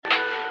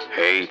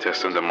Hey,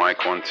 testing the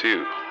mic 1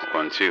 2.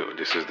 1 2.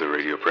 This is the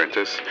Radio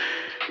Apprentice.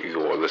 You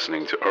are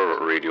listening to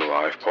our Radio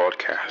Live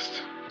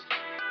podcast.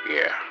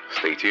 Yeah,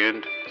 stay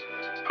tuned.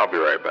 I'll be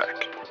right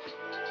back.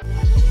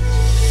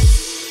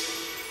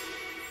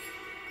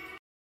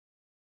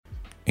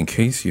 In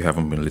case you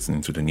haven't been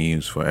listening to the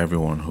news, for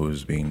everyone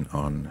who's been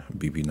on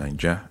BB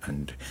Niger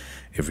and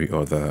every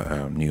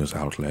other news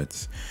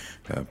outlets,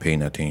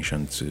 paying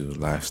attention to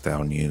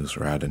lifestyle news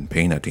rather than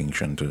paying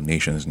attention to the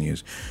nation's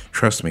news,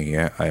 trust me,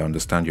 I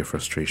understand your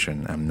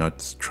frustration. I'm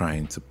not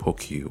trying to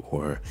poke you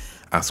or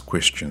ask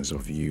questions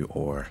of you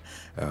or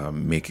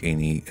make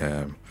any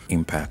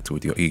impact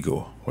with your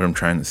ego. What I'm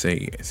trying to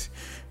say is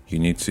you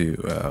need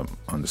to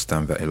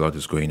understand that a lot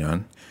is going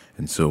on.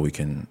 And so I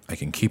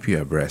can keep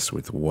you abreast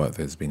with what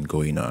has been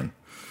going on.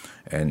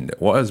 And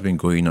what has been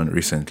going on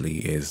recently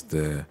is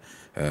the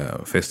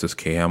Festus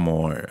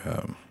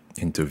Keyamo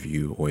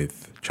interview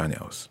with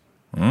Channels.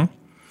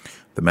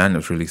 The man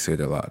has really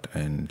said a lot.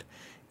 And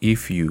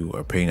if you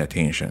are paying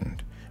attention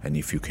and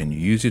if you can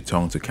use your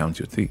tongue to count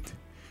your teeth,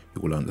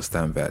 you will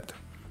understand that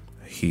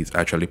he's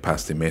actually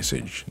passed a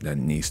message that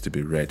needs to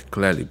be read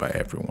clearly by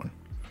everyone.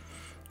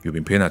 You've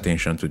been paying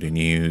attention to the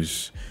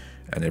news,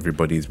 and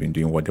everybody's been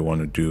doing what they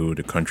want to do.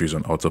 The country's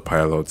on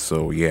autopilot.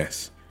 So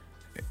yes,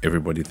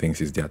 everybody thinks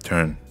it's their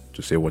turn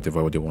to say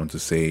whatever they want to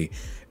say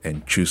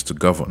and choose to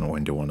govern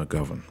when they want to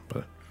govern.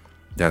 But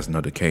that's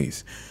not the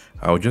case.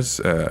 I'll just,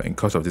 in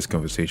course of this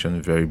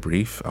conversation, very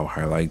brief, I'll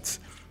highlight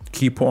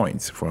key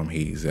points from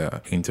his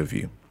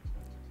interview.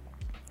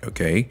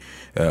 Okay.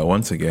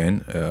 Once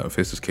again,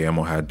 Festus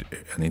Keyamo had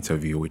an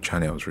interview with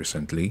Channels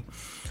recently.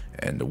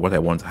 And what I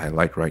want to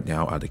highlight right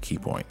now are the key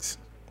points.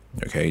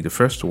 Okay, the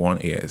first one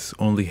is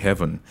only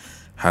heaven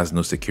has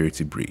no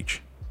security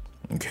breach.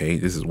 Okay,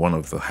 this is one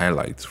of the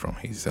highlights from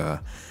his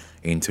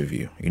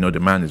interview. You know, the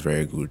man is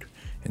very good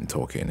in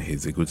talking.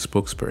 He's a good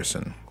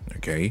spokesperson.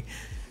 Okay,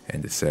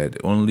 and they said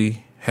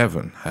only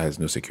heaven has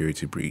no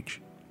security breach.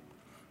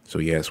 So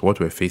yes, what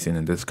we're facing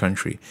in this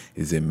country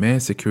is a mere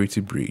security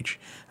breach.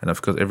 And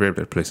of course, every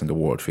other place in the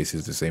world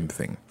faces the same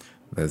thing.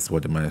 That's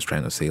what the man is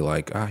trying to say,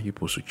 like, you're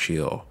supposed to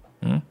chill.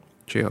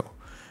 Chill.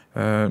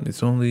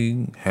 It's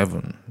only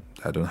heaven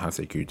that don't have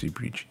security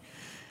breach.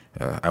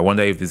 I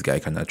wonder if this guy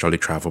can actually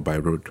travel by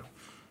road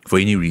for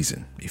any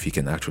reason. If he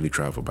can actually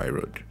travel by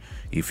road,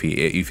 if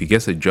he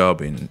gets a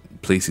job in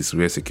places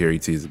where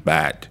security is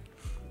bad,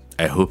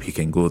 I hope he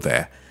can go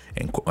there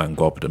and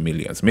go up the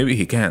millions. Maybe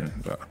he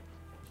can, but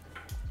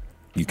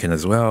you can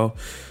as well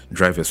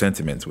drive your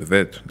sentiments with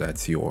it.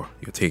 That's your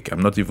take.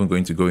 I'm not even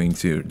going to go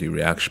into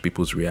the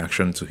people's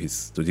reaction to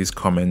these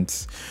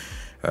comments.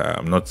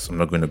 I'm not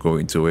going to go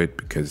into it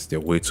because they're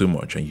way too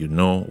much, and you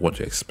know what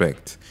to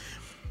expect.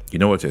 You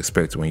know what to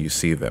expect when you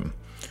see them.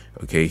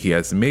 Okay, he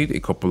has made a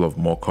couple of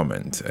more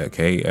comments.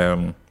 Okay,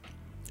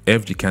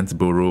 FG can't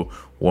borrow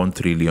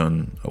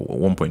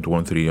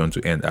 1.1 trillion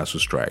to end ASU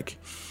strike.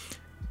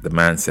 The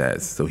man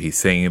says so. He's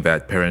saying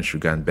that parents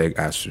should go and beg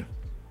ASU.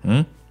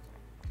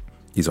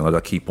 Is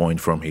another key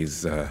point from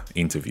his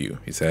interview.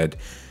 He said,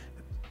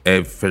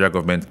 federal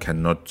government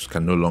can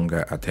no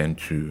longer attend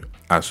to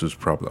ASU's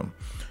problem.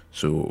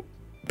 So,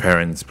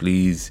 parents,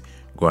 please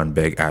go and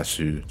beg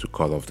ASU to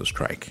call off the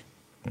strike.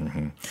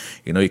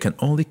 You know, it can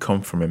only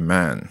come from a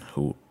man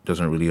who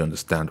doesn't really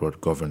understand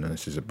what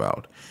governance is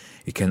about.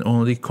 It can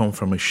only come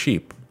from a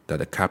ship that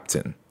the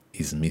captain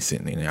is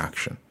missing in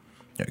action.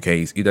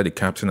 Okay, it's either the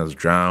captain has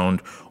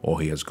drowned,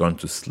 or he has gone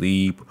to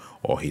sleep,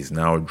 or he's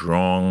now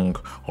drunk,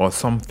 or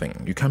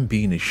something. You can't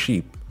be in a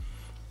ship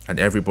and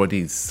everybody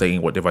is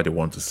saying whatever they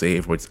want to say.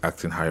 Everybody's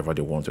acting however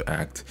they want to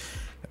act.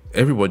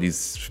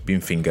 Everybody's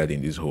been fingered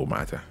in this whole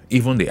matter.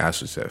 Even the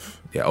ASUSF,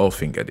 they're all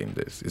fingered in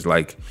this. It's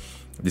like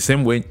the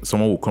same way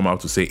someone will come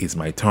out to say, it's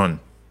my turn.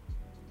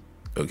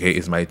 Okay,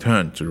 it's my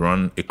turn to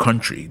run a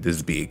country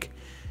this big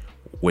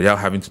without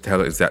having to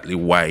tell exactly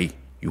why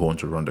you want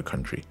to run the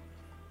country.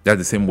 That's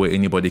the same way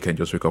anybody can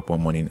just wake up one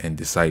morning and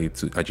decide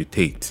to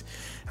agitate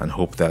and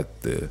hope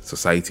that the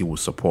society will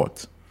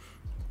support.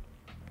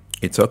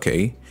 It's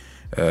okay.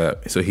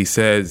 So he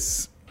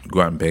says,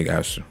 go and beg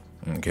ASU.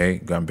 Okay,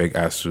 go and beg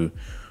ASU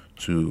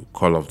to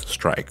call off the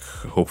strike.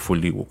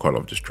 Hopefully we'll call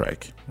off the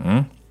strike.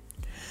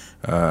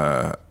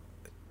 I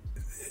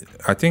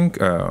think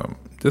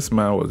this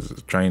man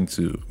was trying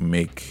to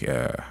make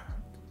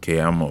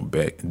Keyamo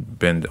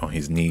bend on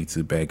his knee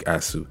to beg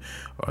ASU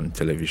on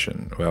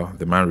television. Well,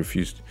 the man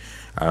refused.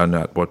 I don't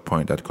know at what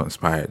point that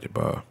conspired,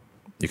 but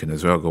you can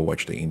as well go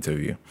watch the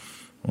interview.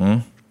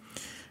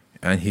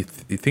 And he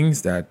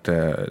thinks that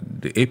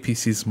the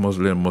APC's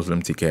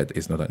Muslim ticket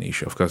is not an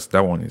issue. Of course,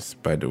 that one is,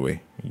 by the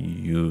way.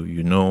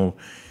 You know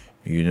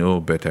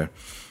better.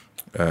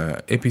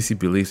 APC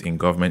believes in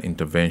government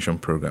intervention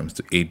programs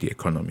to aid the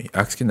economy.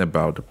 Asking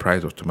about the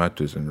price of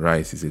tomatoes and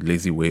rice is a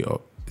lazy way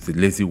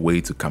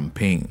to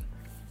campaign.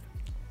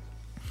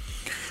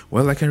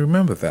 Well, I can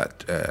remember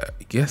that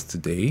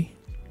yesterday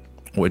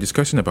we were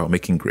discussing about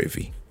making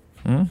gravy.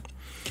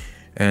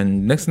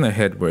 And next thing I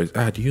heard was,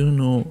 do you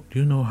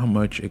know how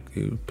much a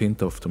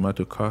pint of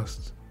tomato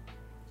costs?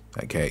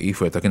 Okay,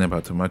 if we're talking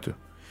about tomato,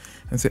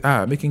 and say,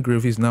 making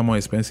gravy is now more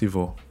expensive.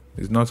 Or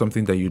it's not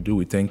something that you do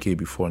with 10K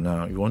before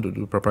now. You want to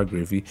do proper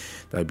gravy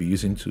that you'll be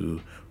using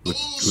to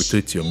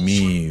rotate your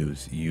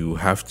meals. You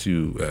have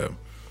to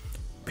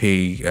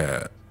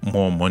pay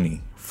more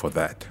money for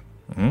that.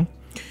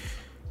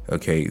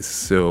 Okay,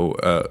 so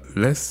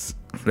let's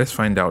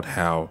find out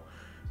how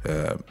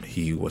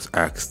he was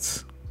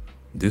asked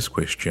this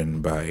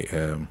question by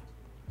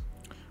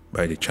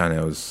the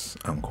channel's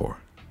anchor.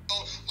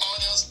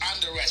 Others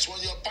and the rest.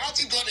 When your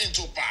party got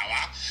into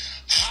power,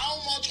 how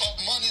much of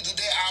money do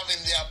they have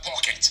in their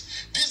pocket?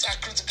 These are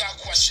critical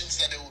questions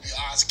that they will be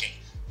asking.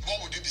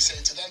 What would you be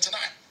saying to them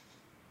tonight?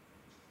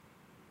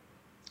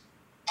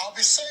 I'll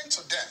be saying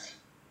to them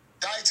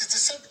that it is the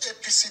same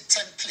APC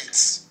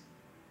templates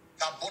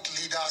that both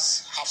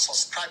leaders have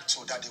subscribed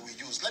to that they will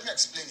use. Let me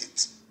explain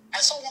it. I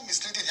saw one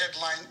misleading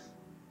headline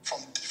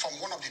from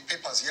one of the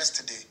papers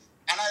yesterday,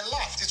 and I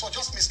laughed. It was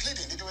just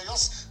misleading. They were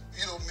just,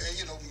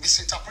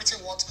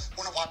 misinterpreting what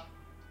one of our...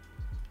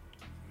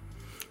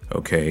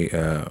 Okay,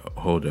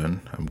 hold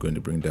on. I'm going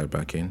to bring that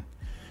back in.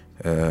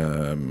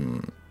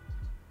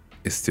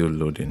 It's still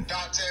loading.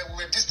 That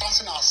we're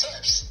distancing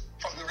ourselves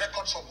from the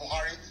records of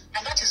Buhari,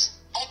 and that is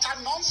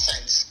utter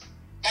nonsense.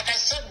 Like I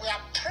said, we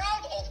are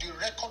proud of the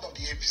record of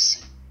the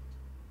APC.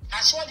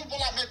 Asiwaju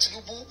Bola Ahmed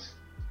Tinubu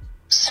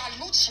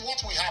salutes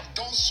what we have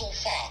done so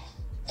far,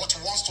 but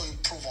wants to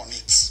improve on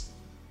it.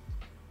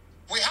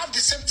 We have the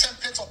same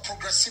template of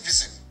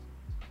progressivism.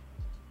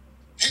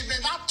 He may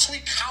not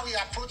tweak how he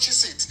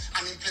approaches it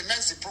and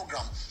implements the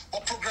program,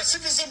 but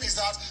progressivism is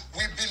that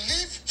we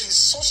believe in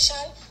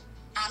social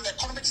and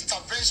economic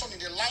intervention in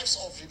the lives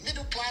of the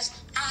middle class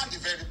and the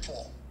very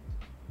poor.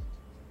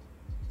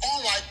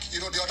 Unlike,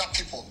 the other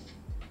people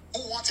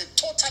who want a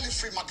totally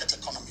free market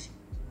economy.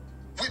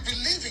 We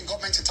believe in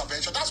government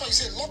intervention. That's why you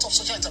see a lot of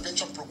social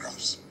intervention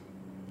programs.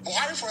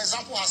 Buhari, for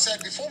example, has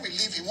said before we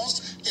leave, he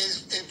wants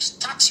a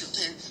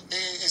statutory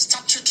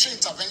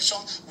intervention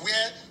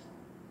where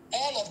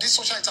all of these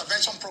social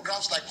intervention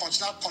programs like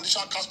conditional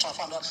cash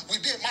transfer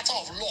will be a matter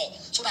of law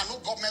so that no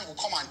government will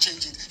come and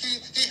change it.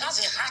 He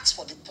has a heart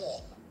for the poor.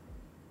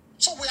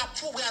 So we are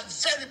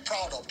very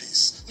proud of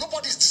this.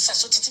 Nobody is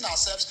disassociating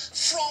ourselves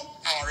from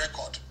our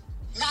record.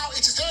 Now, it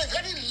is a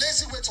very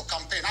lazy way to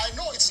campaign. I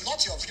know it's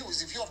not your view,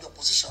 it's the view of the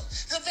opposition.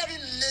 It's a very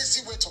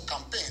lazy way to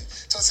campaign.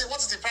 To say, what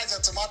is the price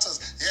of tomatoes?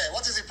 Yeah,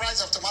 what is the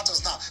price of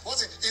tomatoes now?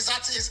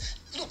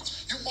 Look,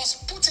 you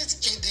must put it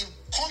in the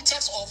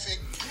context of a...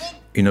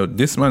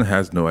 This man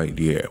has no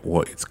idea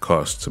what it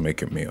costs to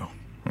make a meal.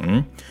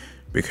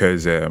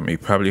 Because he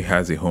probably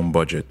has a home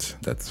budget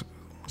that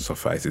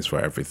suffices for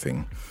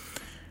everything.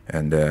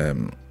 And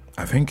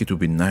I think it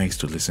would be nice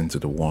to listen to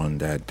the one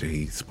that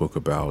he spoke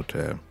about...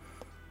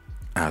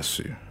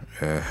 ASUU.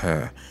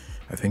 I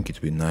think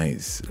it'd be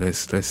nice.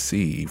 Let's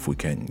see if we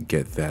can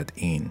get that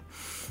in.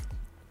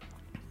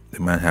 The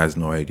man has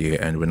no idea,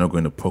 and we're not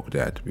going to poke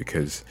that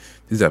because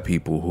these are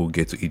people who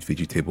get to eat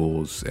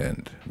vegetables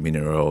and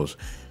minerals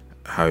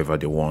however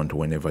they want,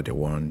 whenever they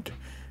want,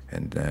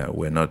 and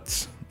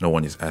no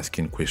one is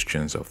asking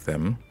questions of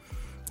them.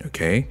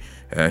 Okay,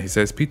 he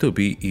says Peter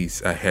Obi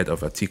is ahead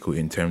of Atiku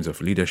in terms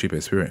of leadership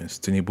experience.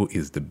 Tinubu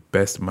is the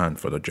best man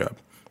for the job.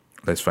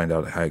 Let's find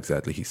out how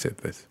exactly he said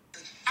this.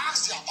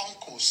 Ask their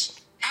uncles,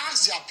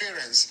 ask their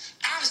parents,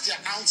 ask their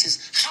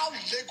aunties how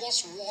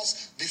Lagos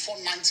was before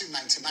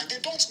 1999. They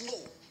don't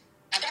know.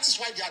 And that is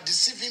why they are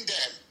deceiving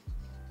them.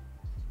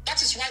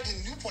 That is why the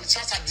new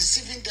politicians are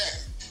deceiving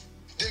them.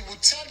 They will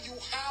tell you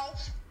how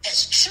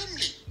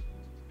extremely,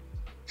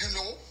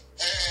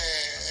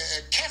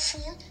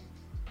 careful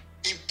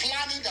in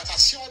planning that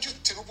Asiwaju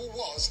Tinubu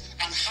was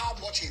and how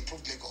much he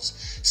improved Lagos.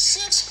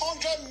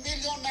 600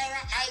 million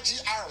naira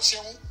IGR,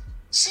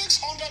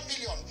 600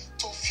 million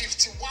to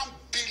 51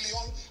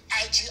 billion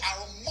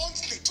IGR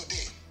monthly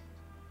today.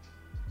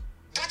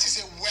 That is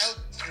a wealth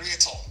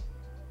creator.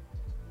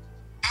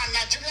 And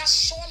Nigeria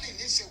surely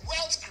needs a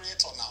wealth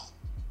creator now.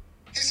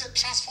 He's a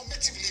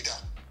transformative leader.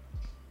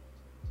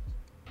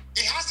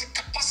 He has the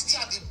capacity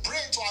and the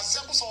brain to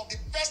assemble some of the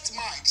best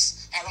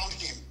minds around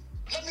him.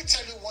 Let me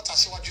tell you what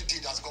Asiwaju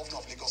did as governor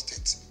of Lagos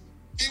State.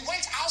 He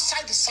went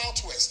outside the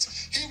southwest.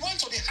 He went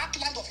to the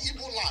heartland of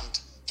Igbo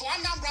land, to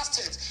Anambra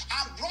State,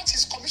 and brought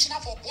his commissioner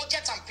for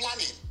budget and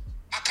planning,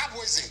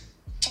 Akabweze,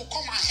 to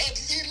come and head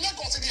in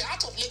Lagos, in the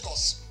heart of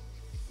Lagos.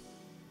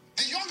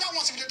 The younger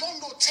ones, if they don't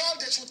know,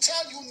 they should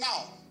tell you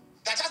now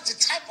that that's the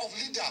type of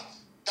leader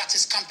that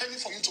is campaigning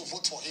for you to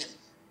vote for him.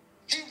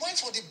 He went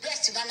for the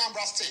best in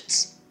Anambra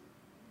State.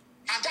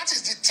 And that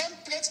is the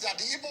template that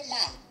the Igbo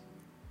man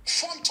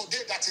formed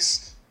today that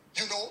is,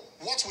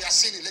 what we are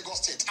seeing in Lagos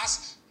State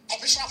as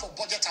commissioner for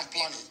budget and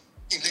planning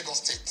in Lagos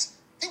State.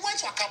 He went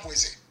to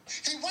Akabweze.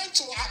 He went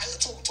to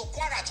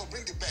Kwara to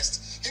bring the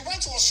best. He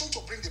went to Osun to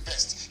bring the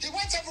best. He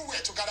went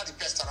everywhere to gather the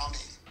best around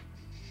him.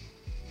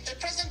 A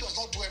president does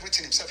not do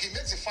everything himself. He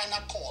makes the final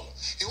call.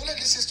 He only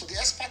listens to the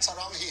experts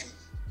around him.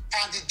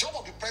 And the job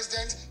of the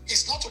president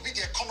is not to be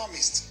the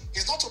economist.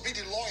 It's not to be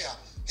the lawyer.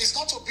 It's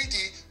not to be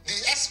the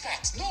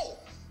expert. No.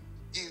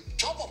 The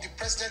job of the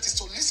president is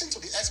to listen to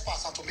the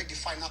experts and to make the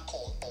final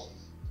call.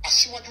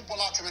 Asiwaju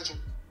Bola Ahmed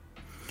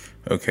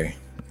Okay,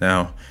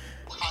 now,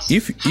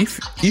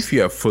 if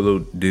you have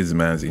followed this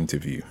man's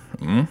interview,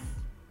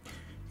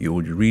 you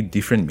would read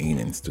different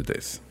meanings to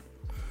this.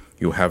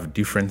 You have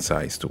different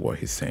sides to what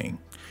he's saying.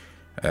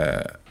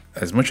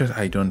 As much as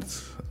I don't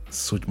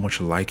so much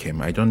like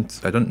him, I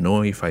don't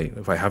know if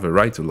I have a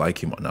right to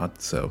like him or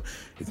not. So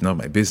it's not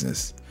my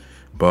business.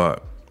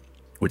 But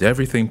with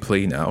everything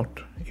playing out,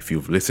 if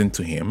you've listened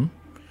to him,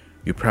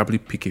 you probably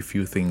pick a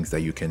few things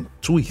that you can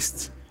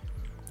twist,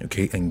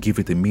 okay, and give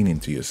it a meaning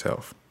to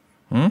yourself.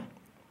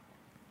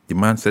 The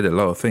man said a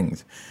lot of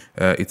things.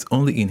 It's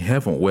only in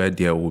heaven where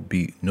there will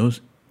be no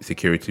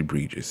security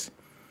breaches.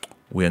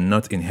 We are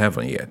not in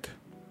heaven yet.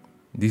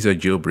 These are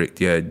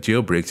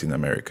jailbreaks in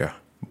America,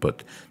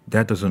 but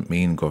that doesn't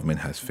mean government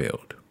has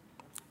failed.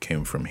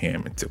 Came from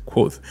him. It's a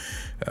quote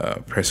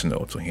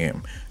personal to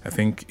him. I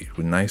think it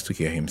would be nice to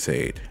hear him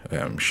say it.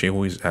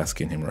 Shehu is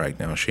asking him right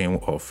now,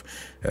 Shehu of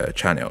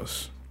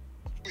Channels.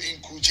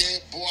 in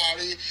Kuje,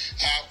 Buhari,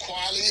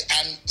 Kwali,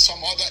 and some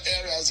other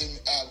areas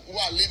who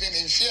are living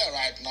in fear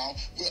right now,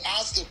 we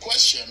ask the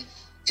question,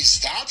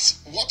 is that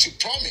what you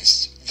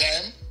promised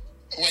them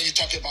when you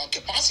talk about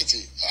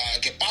capacity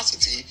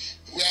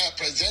where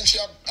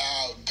presidential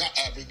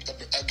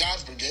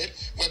guards brigade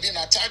were being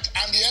attacked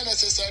and the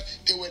NSA said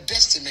they were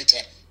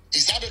decimated?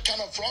 Is that the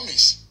kind of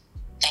promise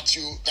that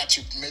you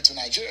made to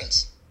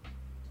Nigerians?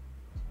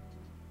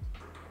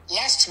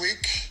 Last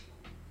week,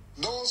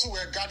 those who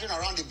were gathering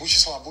around the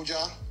bushes of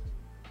Abuja,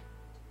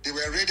 they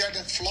were raided,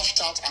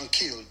 flushed out, and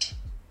killed.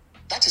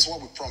 That is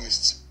what we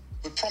promised.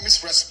 We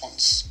promised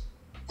response.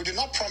 We did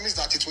not promise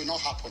that it will not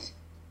happen.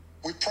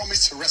 We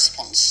promised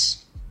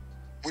response.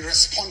 We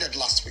responded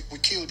last week. We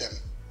killed them.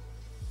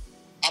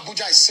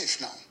 Abuja is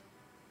safe now.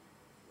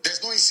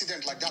 There's no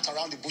incident like that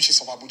around the bushes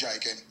of Abuja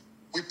again.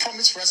 We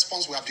promised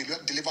response. We have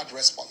delivered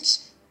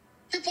response.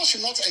 People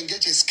should not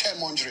engage in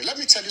scaremongering. Let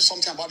me tell you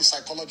something about the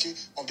psychology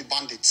of the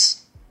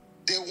bandits.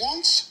 They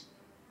want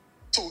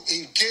to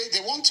engage, they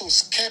want to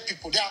scare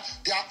people.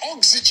 Their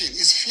oxygen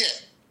is fear.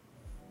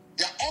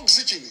 Their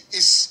oxygen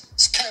is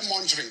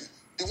scaremongering.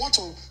 They want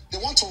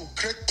to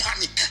create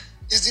panic.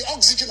 It's the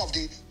oxygen of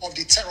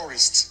the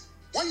terrorists.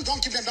 When you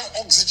don't give them that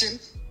oxygen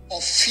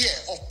of fear,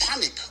 of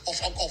panic,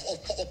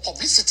 of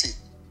publicity,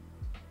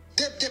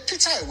 they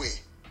peter away.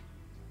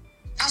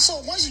 And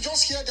so once you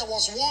just hear there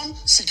was one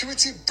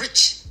security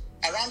breach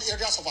around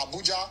areas of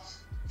Abuja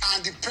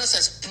and the press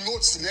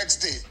explodes the next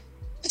day,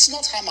 it's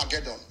not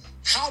Armageddon.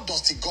 How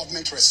does the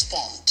government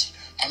respond?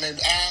 I mean,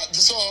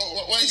 so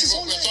when we're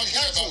talking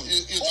about,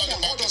 you're talking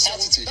about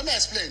capacity. Let me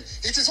explain.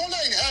 It is only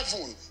in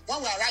heaven, when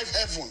we arrive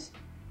heaven,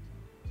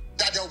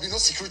 that there will be no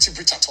security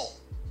breach at all.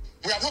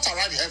 We have not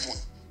arrived heaven.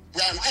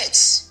 We are on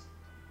earth.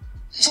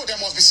 So there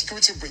must be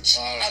security breach.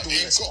 How do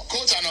we respond?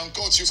 Quote and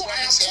unquote, you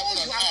promise heaven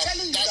and earth.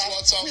 That's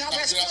what some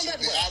Nigerians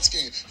will be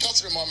asking.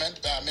 Just a moment,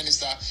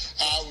 Minister.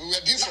 We're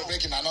due for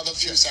break in another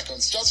few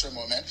seconds. Just a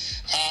moment.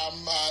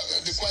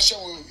 The question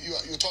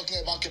you're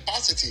talking about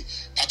capacity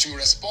that you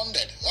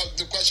responded.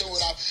 The question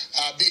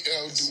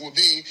would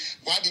be,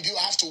 why did you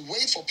have to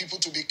wait for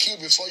people to be killed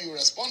before you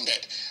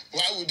responded?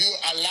 Why would you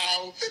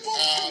allow people?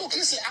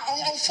 Listen,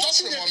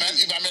 just a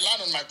moment. If I may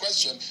land on my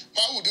question,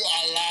 why would you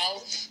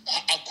allow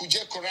a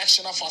Kuje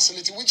correctional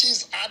facility, which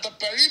is at the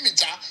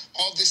perimeter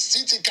of the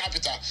city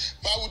capital,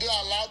 why would you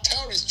allow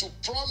terrorists to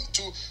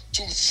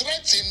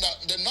threaten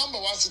the number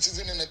one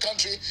citizen in the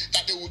country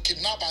that they will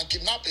kidnap a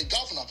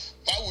governor?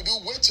 Why would you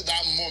wait to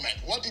that moment?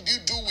 What did you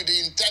do with the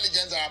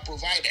intelligence that are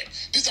provided?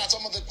 These are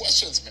some of the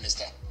questions,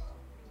 Minister.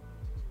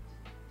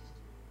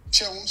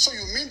 So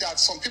you mean that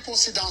some people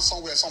sit down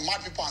somewhere, some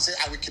mad people, and say,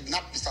 I will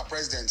kidnap Mr.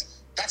 President?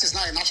 That is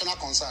not a national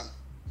concern.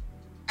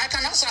 I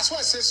can also as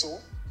well say so,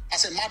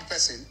 as a mad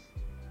person.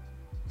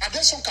 Are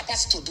there some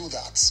capacity to do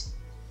that?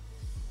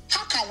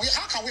 How can we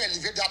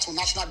elevate that to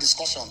national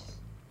discussion?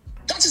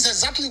 That is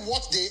exactly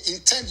what they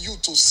intend you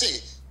to say.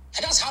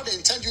 And that's how they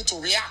intend you to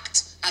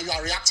react, and you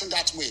are reacting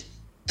that way.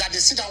 That they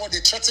sit down where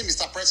they threaten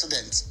Mr.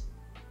 President.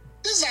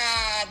 These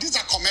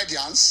are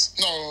comedians.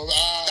 No,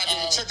 that they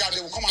will check that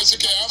they will come and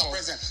say Mr.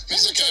 President.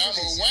 Mr. Keyamo,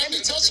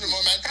 just a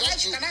moment.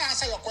 Can I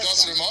answer your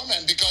question? Just a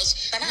moment,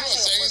 because you were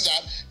saying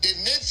that they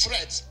made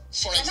threats.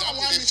 For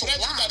example, they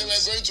threatened that they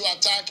were going to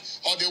attack,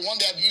 or they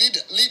wanted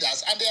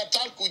leaders, and they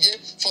attacked Kuje.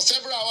 For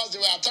several hours, they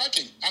were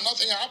attacking, and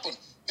nothing happened.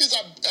 These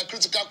are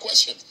critical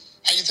questions.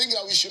 And you think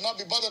that we should not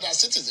be bothered as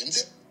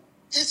citizens?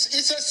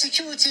 It's a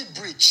security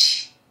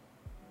breach.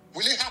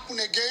 Will it happen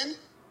again?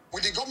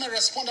 Will the government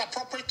respond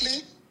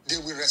appropriately? They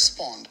will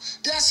respond.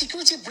 There are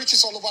security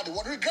breaches all over the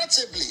world,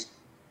 regrettably.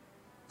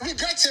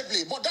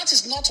 But that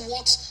is not a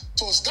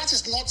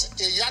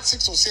yardstick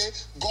to say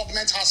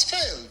government has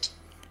failed.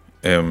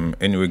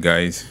 Anyway,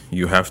 guys,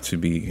 you have to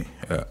be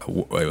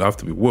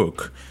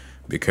woke,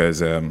 because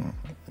there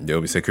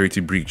will be security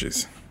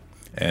breaches.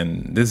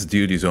 And this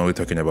dude is only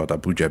talking about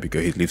Abuja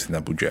because he lives in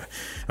Abuja.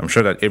 I'm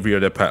sure that every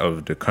other part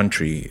of the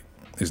country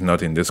is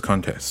not in this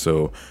context.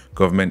 So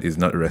government is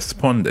not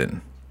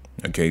responding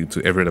okay,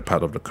 to every other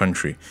part of the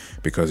country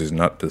because it's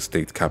not the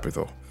state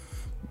capital.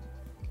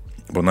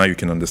 But now you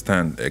can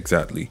understand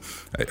exactly.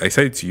 I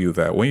said to you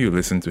that when you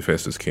listen to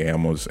Festus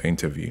Keyamo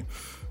interview,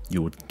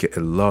 you would get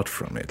a lot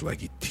from it.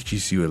 Like, it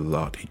teaches you a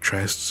lot. It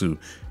tries to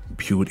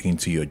build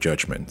into your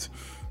judgment.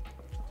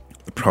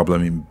 The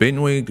problem in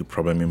Benue, the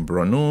problem in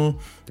Borno,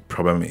 the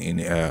problem in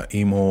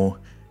Imo,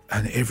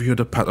 and every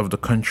other part of the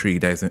country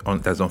that's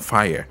on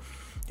fire.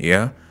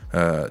 Yeah,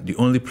 the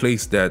only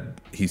place that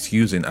he's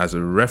using as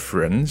a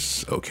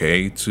reference,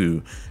 okay,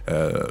 to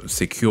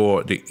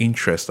secure the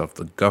interest of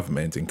the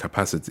government in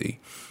capacity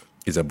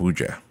is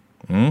Abuja.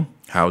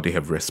 How they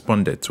have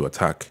responded to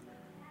attack,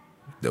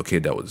 okay,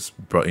 that was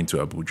brought into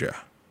Abuja.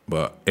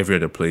 But every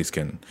other place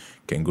can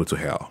go to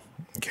hell.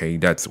 Okay,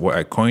 that's what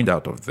I coined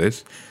out of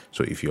this.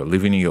 So if you're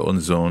living in your own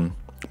zone,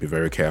 be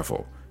very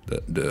careful.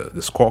 The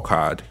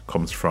scorecard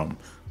comes from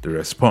the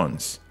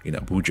response in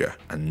Abuja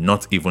and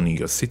not even in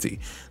your city,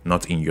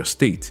 not in your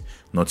state,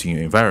 not in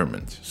your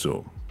environment.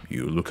 So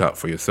you look out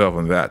for yourself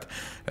on that.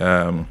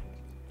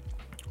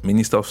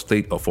 Minister of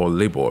State for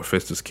Labor,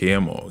 Festus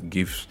Keyamo,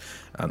 gives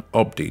an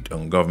update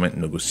on government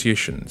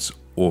negotiations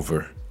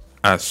over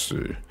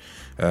ASUU.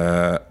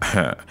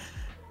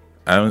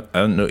 I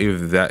don't know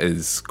if that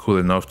is cool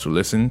enough to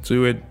listen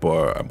to it,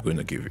 but I'm going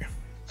to give you.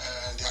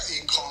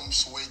 Their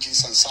incomes,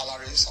 wages, and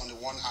salaries on the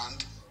one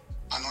hand,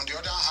 and on the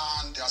other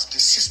hand, there's the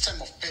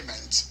system of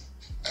payment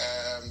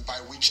by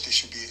which they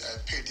should be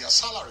paid their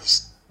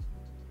salaries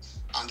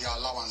and their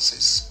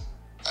allowances.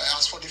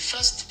 As for the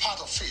first part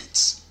of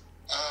it,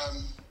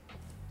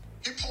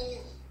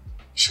 people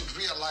should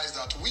realize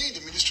that we in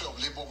the Ministry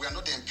of Labor, we are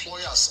not the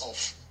employers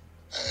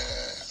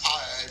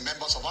of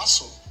members of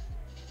ASUU.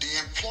 The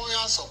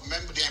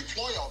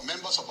employer of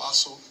members of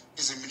ASUU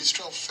is the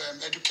Ministry of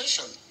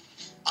Education.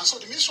 And so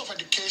the Ministry of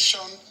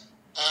Education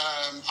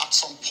at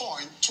some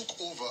point took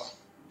over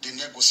the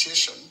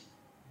negotiation.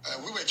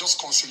 We were just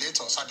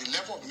conciliators at the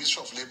level of the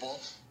Ministry of Labor.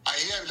 I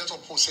hear a lot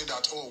of people say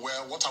that, oh,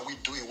 well, what are we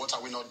doing? What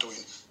are we not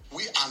doing?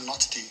 We are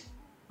not the...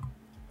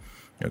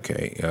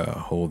 Okay,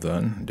 hold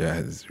on. That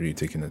has really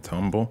taken a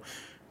tumble.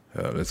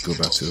 Let's go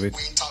back to it.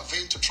 We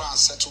intervene to try and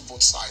settle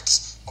both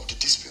sides of the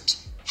dispute.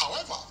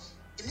 However,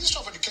 the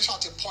Ministry of Education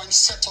at a point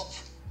set up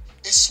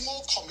a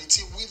small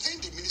committee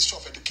within the Ministry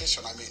of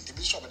Education. The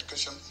Ministry of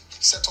Education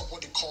set up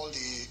what they call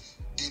the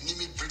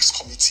Nimi Briggs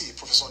Committee,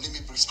 Professor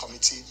Nimi Briggs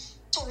Committee,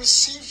 to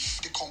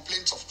receive the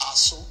complaints of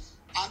ASUU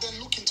and then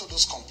look into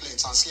those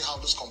complaints and see how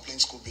those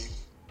complaints could be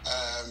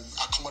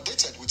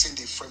accommodated within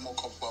the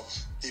framework of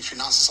the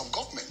finances of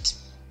government.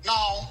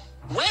 Now,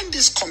 when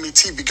this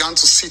committee began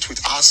to sit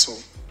with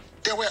ASUU,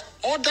 there were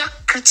other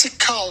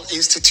critical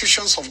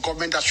institutions of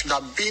government that should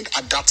have been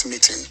at that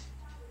meeting.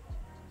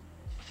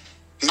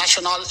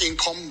 National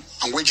Income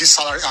and Wages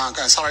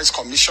Salaries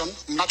Commission,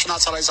 National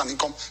Salaries and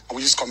Income and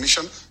Wages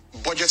Commission,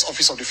 Budget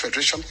Office of the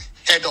Federation,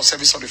 Head of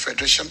Service of the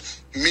Federation,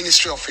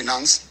 Ministry of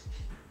Finance.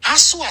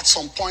 ASUU at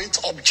some point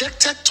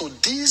objected to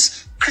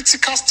these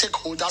critical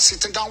stakeholders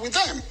sitting down with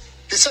them.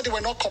 They said they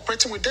were not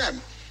cooperating with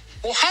them.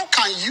 Well, how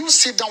can you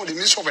sit down with the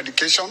Ministry of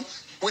Education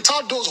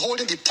without those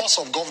holding the pulse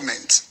of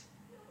government?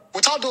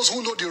 Without those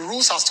who know the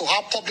rules as to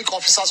how public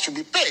officers should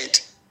be paid?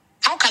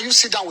 How can you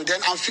sit down with them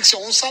and fix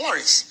your own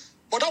salaries?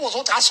 But that was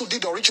what ASUU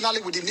did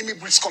originally with the Nimi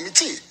Briggs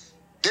Committee.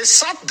 They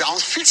sat down,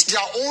 fixed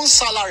their own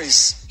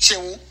salaries,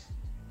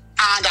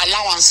 and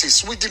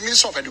allowances with the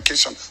Ministry of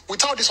Education,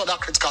 without these other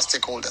critical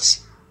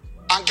stakeholders.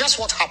 And guess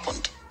what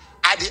happened?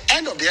 At the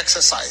end of the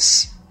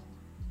exercise,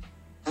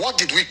 what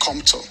did we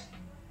come to?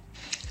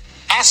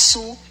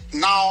 ASUU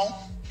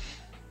now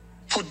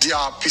put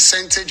their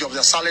percentage of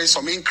their salary,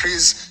 some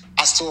increase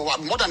as to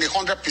more than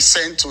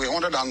 100% to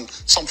 100 and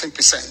something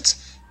percent.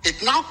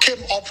 It now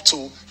came up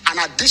to an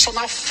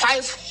additional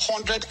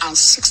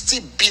 560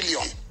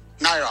 billion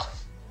naira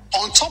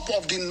on top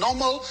of the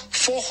normal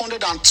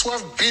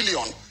 412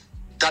 billion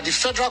that the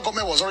federal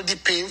government was already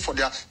paying for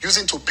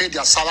using to pay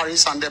their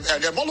salaries and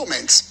their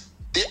emoluments.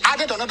 They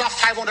added another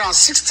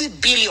 560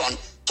 billion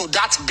to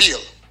that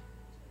bill.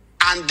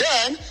 And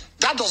then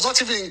that does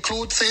not even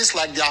include things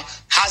like their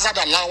hazard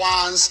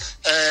allowance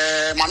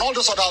and all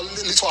those other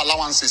little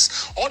allowances.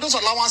 All those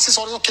allowances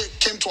also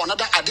came to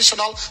another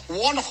additional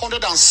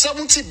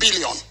 170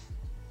 billion.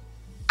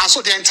 And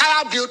so the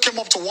entire bill came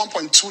up to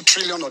 1.2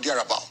 trillion or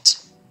thereabout.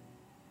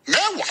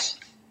 Meanwhile,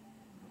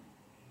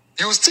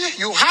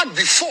 you had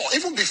before,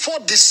 even before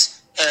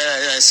this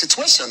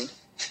situation,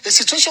 a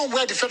situation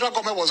where the federal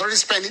government was already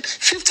spending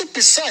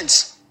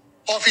 50%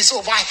 of its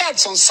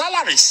overheads on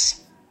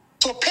salaries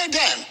to pay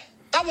them.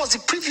 That was the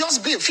previous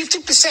bill,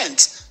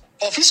 50%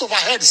 of its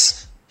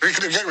overheads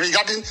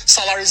regarding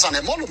salaries and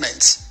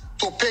emoluments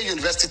to pay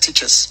university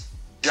teachers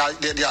their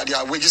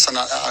wages and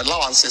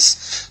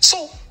allowances.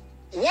 So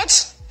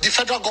what the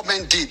federal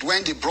government did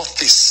when they brought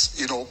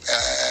this,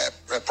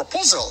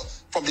 proposal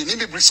from the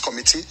Nimi Briggs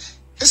Committee,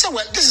 they said,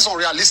 well, this is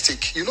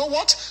unrealistic. You know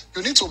what?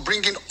 You need to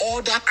bring in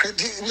other...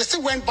 They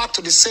still went back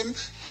to the same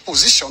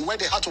position where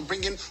they had to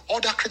bring in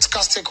other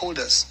critical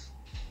stakeholders.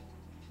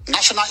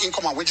 National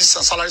Income and Wages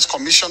and Salaries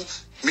Commission,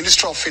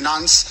 Ministry of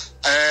Finance,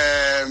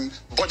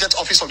 Budget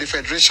Office of the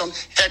Federation,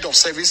 Head of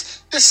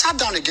Service. They sat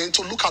down again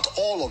to look at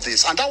all of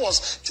this. And that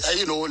was,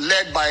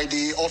 led by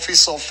the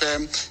Office of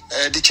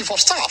the Chief of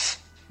Staff.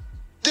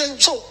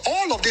 So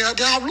all of them,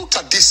 they have looked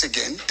at this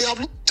again. They have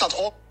looked at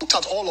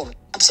all of it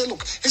and said,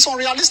 look, it's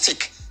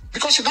unrealistic.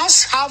 Because you now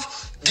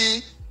have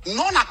the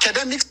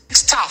non-academic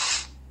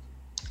staff.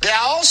 They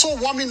are also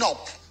warming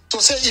up to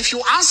say, if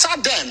you answer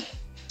them,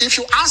 if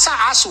you answer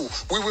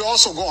ASU, we will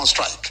also go on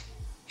strike.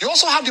 You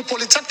also have the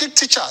polytechnic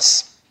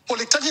teachers,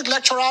 polytechnic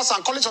lecturers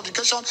and college of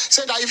education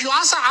say that if you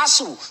answer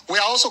ASU, we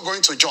are also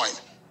going to join.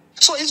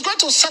 So it's going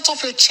to set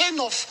off a chain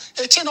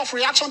of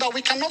reaction that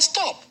we cannot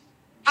stop.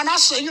 And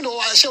as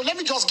let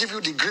me just give you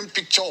the grim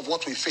picture of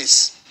what we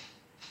face.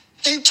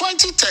 In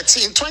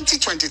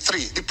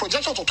 2023, the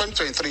projection for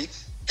 2023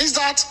 is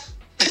that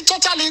the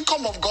total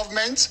income of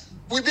government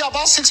will be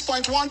about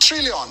 6.1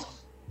 trillion.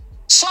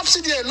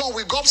 Subsidy alone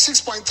will go up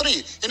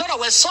 6.3. In other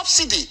words,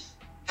 subsidy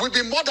will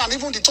be more than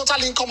even the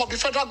total income of the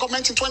federal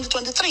government in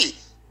 2023.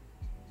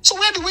 So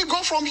where do we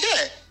go from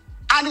here?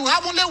 And we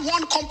have only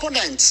one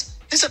component.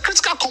 It's a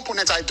critical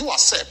component, I do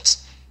accept,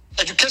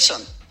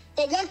 education.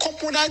 But one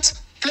component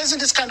placing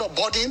this kind of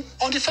burden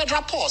on the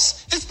federal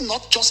purse. It's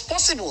not just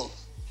possible.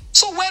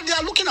 So when they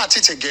are looking at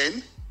it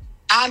again,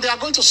 and they are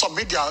going to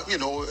submit their,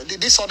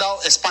 this other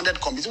expanded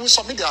committee will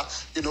submit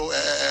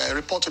their,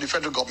 report to the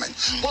federal government.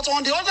 But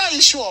on the other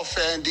issue of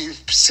the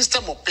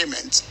system of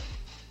payment,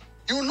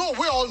 we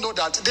all know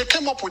that they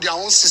came up with their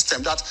own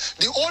system, that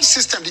the old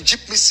system, the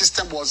GPME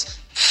system, was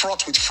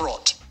fraught with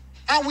fraud.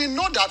 And we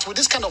know that with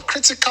this kind of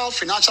critical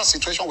financial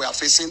situation we are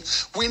facing,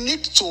 we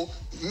need to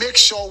make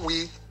sure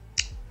we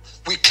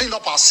clean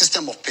up our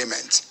system of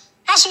payment.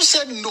 ASU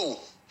said no,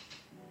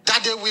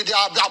 that they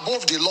are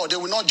above the law. They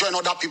will not join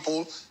other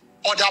people,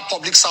 other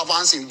public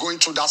servants in going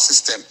through that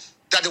system,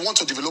 that they want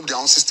to develop their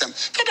own system.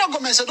 Federal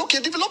government said, okay,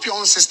 develop your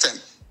own system.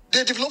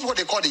 They developed what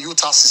they call the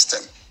UTAS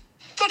system.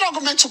 Federal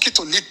government took it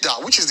to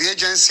NITDA, which is the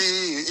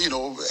agency,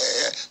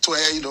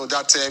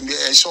 that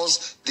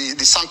ensures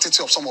the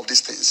sanctity of some of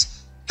these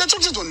things. They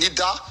took it to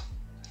NITDA.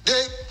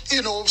 They,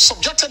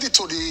 subjected it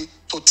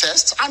to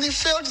test, and it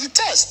failed the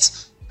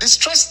test. The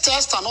stress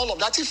test and all of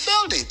that, it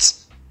failed it.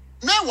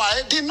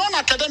 Meanwhile, the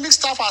non-academic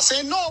staff are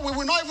saying, no, we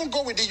will not even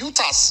go with the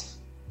UTAS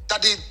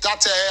that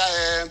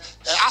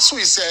ASU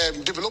is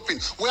developing.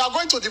 We are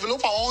going to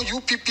develop our own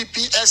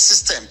UPPPS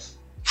system.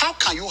 How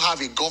can you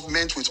have a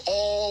government with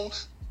all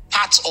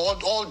parts,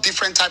 all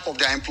different type of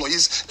their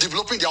employees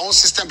developing their own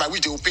system by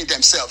which they will pay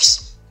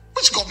themselves?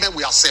 Which government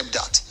will accept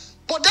that?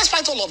 But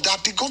despite all of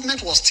that, the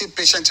government was still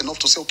patient enough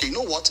to say, okay, you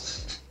know what?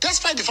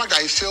 Despite the fact that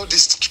I failed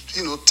this,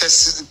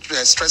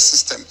 stress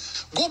system,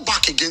 go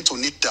back again to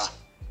NITDA.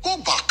 Go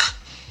back.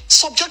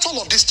 Subject all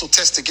of this to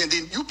test again.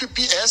 The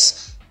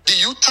UPPS, the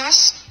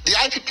UTAS, the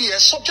IPPS,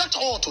 subject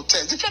all to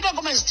test. The federal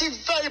government is still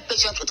very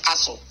patient with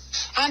ASU.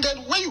 And then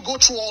when you go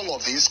through all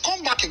of this,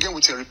 come back again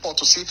with a report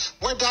to see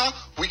whether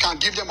we can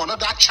give them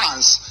another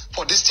chance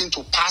for this thing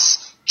to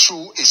pass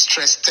through a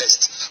stress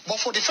test. But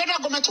for the federal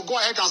government to go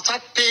ahead and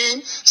start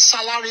paying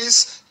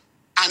salaries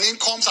and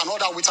incomes and all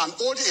that with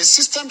a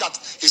system that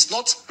is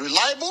not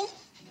reliable,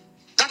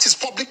 that is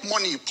public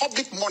money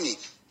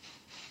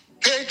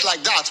paid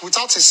like that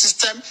without a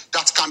system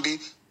that can be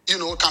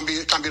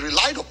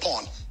relied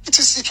upon.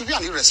 It will be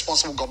an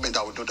irresponsible government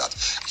that will do that.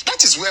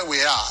 That is where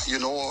we are,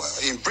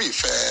 in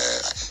brief.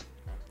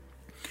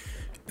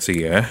 So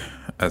yeah,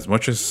 as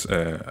much as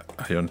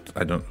I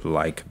don't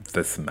like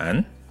this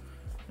man,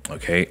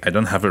 okay, I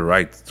don't have a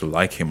right to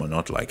like him or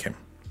not like him.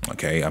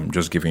 Okay, I'm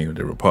just giving you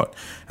the report,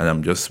 and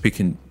I'm just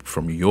speaking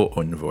from your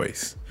own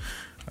voice.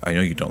 I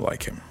know you don't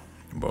like him,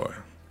 but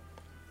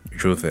the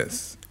truth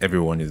is,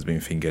 everyone is being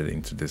fingered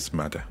into this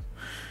matter.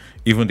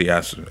 Even the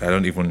ASU, I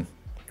don't even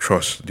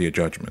trust their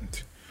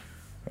judgment.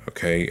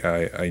 Okay,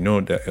 I know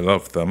that a lot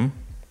of them,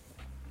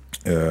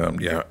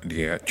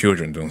 their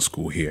children don't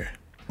school here.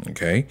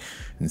 Okay,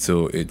 and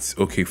so it's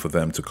okay for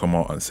them to come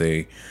out and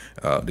say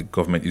the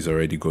government is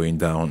already going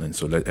down, and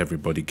so let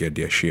everybody get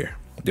their share.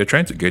 They're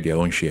trying to get their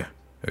own share.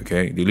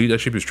 Okay, the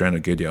leadership is trying to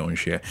get their own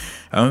share.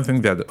 I don't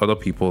think that the other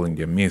people in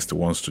their midst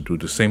wants to do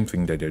the same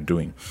thing that they're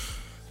doing.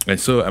 And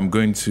so I'm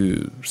going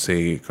to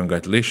say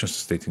congratulations to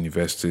state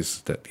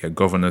universities that their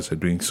governors are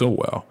doing so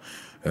well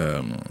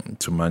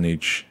to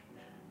manage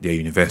their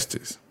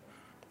universities.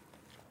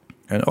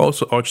 And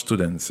also urge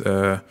students,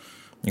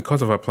 in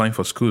course of applying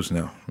for schools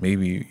now,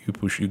 maybe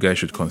you guys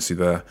should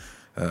consider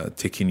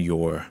taking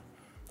your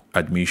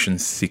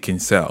admission-seeking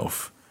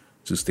self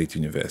to state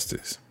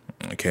universities.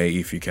 Okay,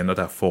 if you cannot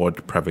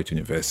afford private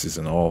universities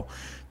and all,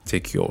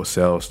 take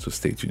yourselves to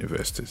state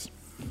universities.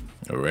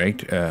 All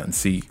right, and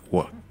see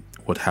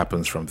what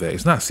happens from there.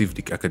 It's not as if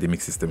the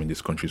academic system in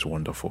this country is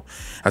wonderful.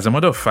 As a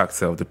matter of fact,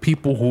 the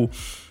people who,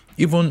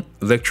 even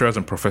lecturers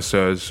and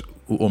professors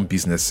who own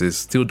businesses,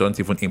 still don't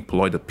even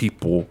employ the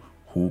people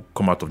who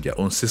come out of their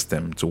own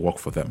system to work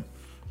for them.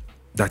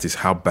 That is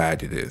how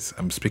bad it is.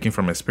 I'm speaking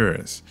from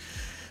experience.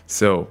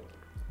 So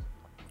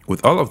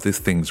with all of these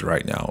things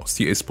right now,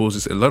 still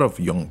exposes a lot of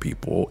young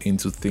people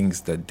into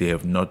things that they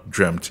have not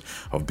dreamt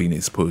of being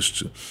exposed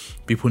to.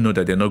 People know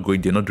that they're not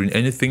doing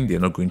anything, they're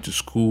not going to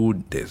school,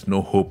 there's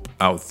no hope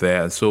out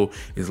there. So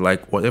it's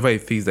like whatever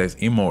it is that is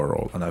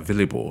immoral and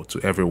available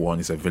to everyone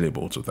is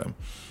available to them.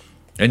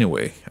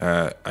 Anyway,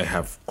 I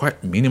have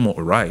quite minimal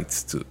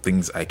rights to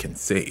things I can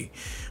say,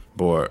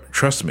 but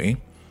trust me,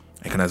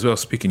 I can as well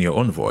speak in your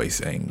own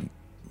voice and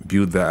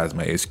build that as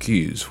my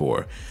excuse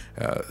for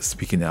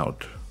speaking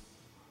out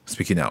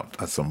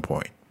at some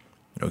point.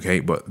 Okay,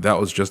 but that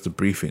was just a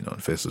briefing on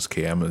Festus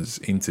Keyama's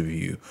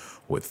interview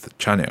with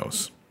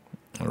Channels.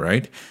 All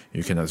right,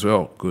 you can as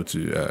well go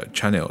to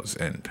Channels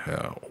and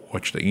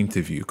watch the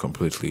interview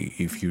completely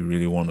if you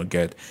really want to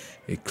get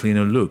a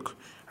cleaner look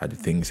at the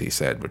things he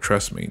said. But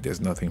trust me,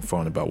 there's nothing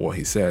fun about what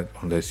he said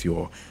unless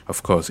you're,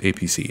 of course,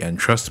 APC. And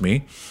trust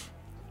me,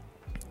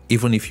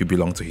 even if you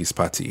belong to his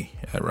party,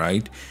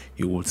 right,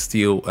 you would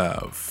still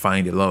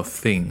find a lot of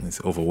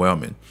things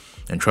overwhelming.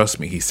 And trust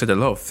me, he said a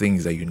lot of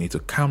things that you need to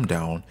calm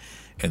down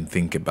and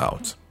think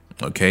about.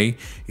 Okay,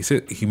 he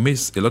said he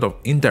makes a lot of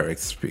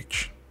indirect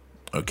speech.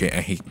 Okay,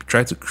 and he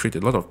tried to create a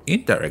lot of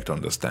indirect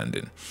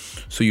understanding.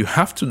 So you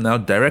have to now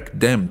direct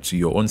them to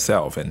your own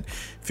self and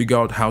figure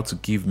out how to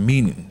give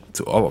meaning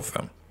to all of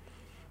them.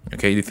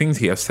 Okay, the things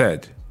he has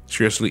said,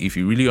 seriously, if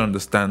you really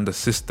understand the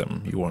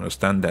system, you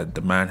understand that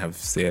the man have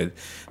said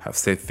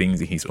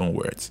things in his own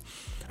words.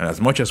 And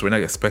as much as we're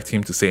not expecting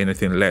him to say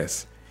anything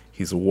less,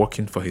 he's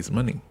working for his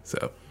money.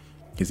 So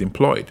he's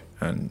employed,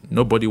 and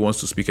nobody wants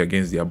to speak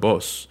against their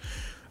boss.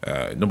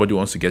 Nobody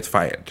wants to get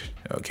fired,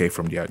 okay,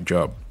 from their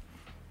job.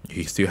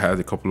 He still has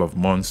a couple of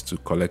months to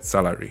collect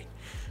salary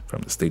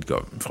from the state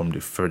government, from the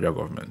federal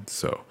government.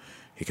 So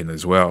he can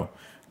as well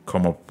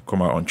come out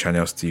on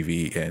Channels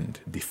TV and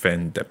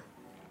defend them.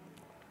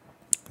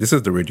 This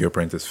is the Radio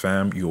Apprentice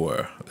fam. You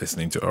are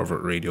listening to our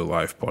Radio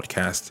Live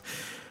podcast.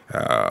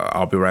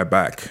 I'll be right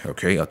back.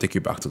 Okay, I'll take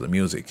you back to the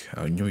music.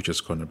 I know you're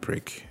just gonna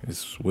break.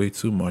 It's way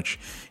too much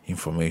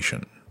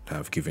information that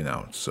I've given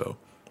out, so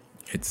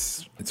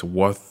it's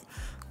worth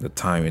the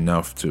time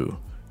enough to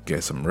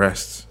get some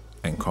rest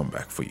and come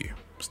back for you.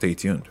 Stay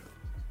tuned.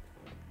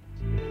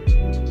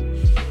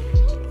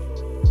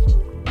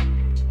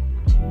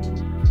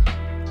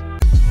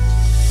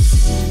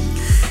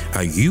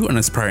 Are you an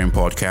aspiring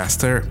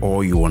podcaster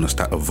or you want to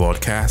start a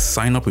vodcast?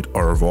 Sign up with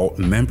Orvault.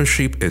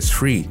 Membership is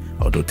free,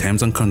 although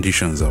terms and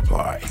conditions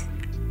apply.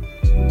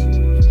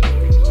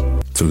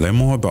 To learn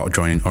more about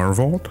joining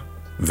Orvault,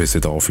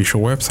 visit our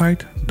official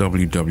website,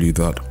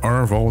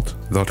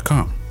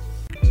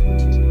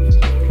 www.orvault.com.